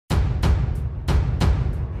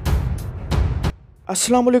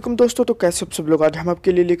अस्सलाम वालेकुम दोस्तों, तो कैसे सब लोग। आज हम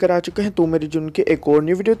आपके लिए लेकर आ चुके हैं तो मेरी जुनून की एक और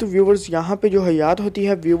न्यू वीडियो। तो व्यूवर्स यहाँ पे जो हयात होती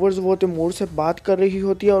है, व्यूवर्स वो तैमूर से बात कर रही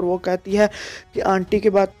होती है और वो कहती है कि आंटी के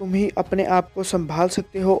बाद तुम ही अपने आप को संभाल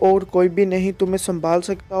सकते हो और कोई भी नहीं तुम्हें संभाल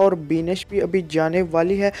सकता, और बीनेश भी अभी जाने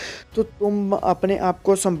वाली है तो तुम अपने आप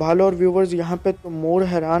को संभालो। और व्यूवर्स यहाँ पे तैमूर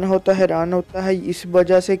हैरान होता है इस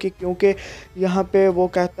वजह से कि क्योंकि यहाँ पे वो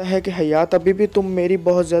कहता है कि हयात अभी भी तुम मेरी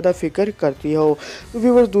बहुत ज़्यादा फिक्र करती हो। तो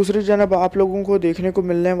व्यूवर्स दूसरी जानब आप लोगों को देखने को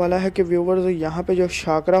मिलने वाला है कि व्यूवर्स यहाँ पे जो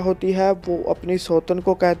शाकरा होती है वो अपनी सौतन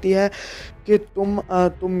को कहती है कि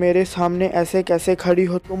तुम मेरे सामने ऐसे कैसे खड़ी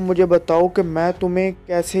हो, तुम मुझे बताओ कि मैं तुम्हें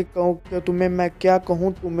कैसे कहूँ, कि तुम्हें मैं क्या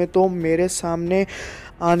कहूँ, तुम्हें तो मेरे सामने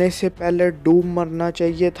आने से पहले डूब मरना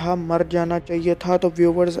चाहिए था, मर जाना चाहिए था। तो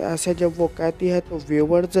व्यूवर्स ऐसे जब वो कहती है तो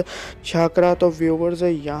व्यूवर्स शाकरा, तो व्यूवर्स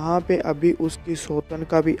यहाँ पे अभी उसकी सौतन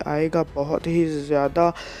का भी आएगा बहुत ही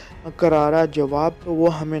ज़्यादा करारा जवाब, तो वो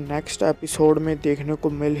हमें नेक्स्ट एपिसोड में देखने को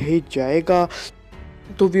मिल ही जाएगा।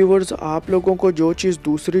 तो व्यूवर्स आप लोगों को जो चीज़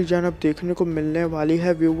दूसरी जानब देखने को मिलने वाली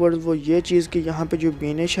है व्यूवर्स वो ये चीज़ कि यहाँ पे जो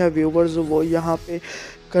बीनिश है व्यूवर्स वो यहाँ पे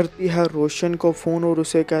करती है रोशन को फ़ोन और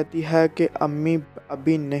उसे कहती है कि अम्मी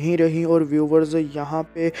अभी नहीं रही। और व्यूवर्स यहाँ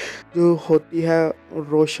पे जो होती है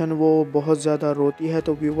रोशन वो बहुत ज़्यादा रोती है।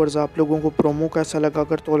 तो व्यूवर्स आप लोगों को प्रोमो कैसा लगा,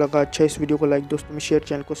 अगर तो लगा अच्छा इस वीडियो को लाइक, दोस्तों में शेयर,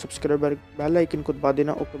 चैनल को सब्सक्राइब, बेल आइकन को दबा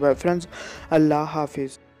देना। ओके बाय फ्रेंड्स, अल्लाह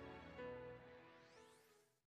हाफिज़।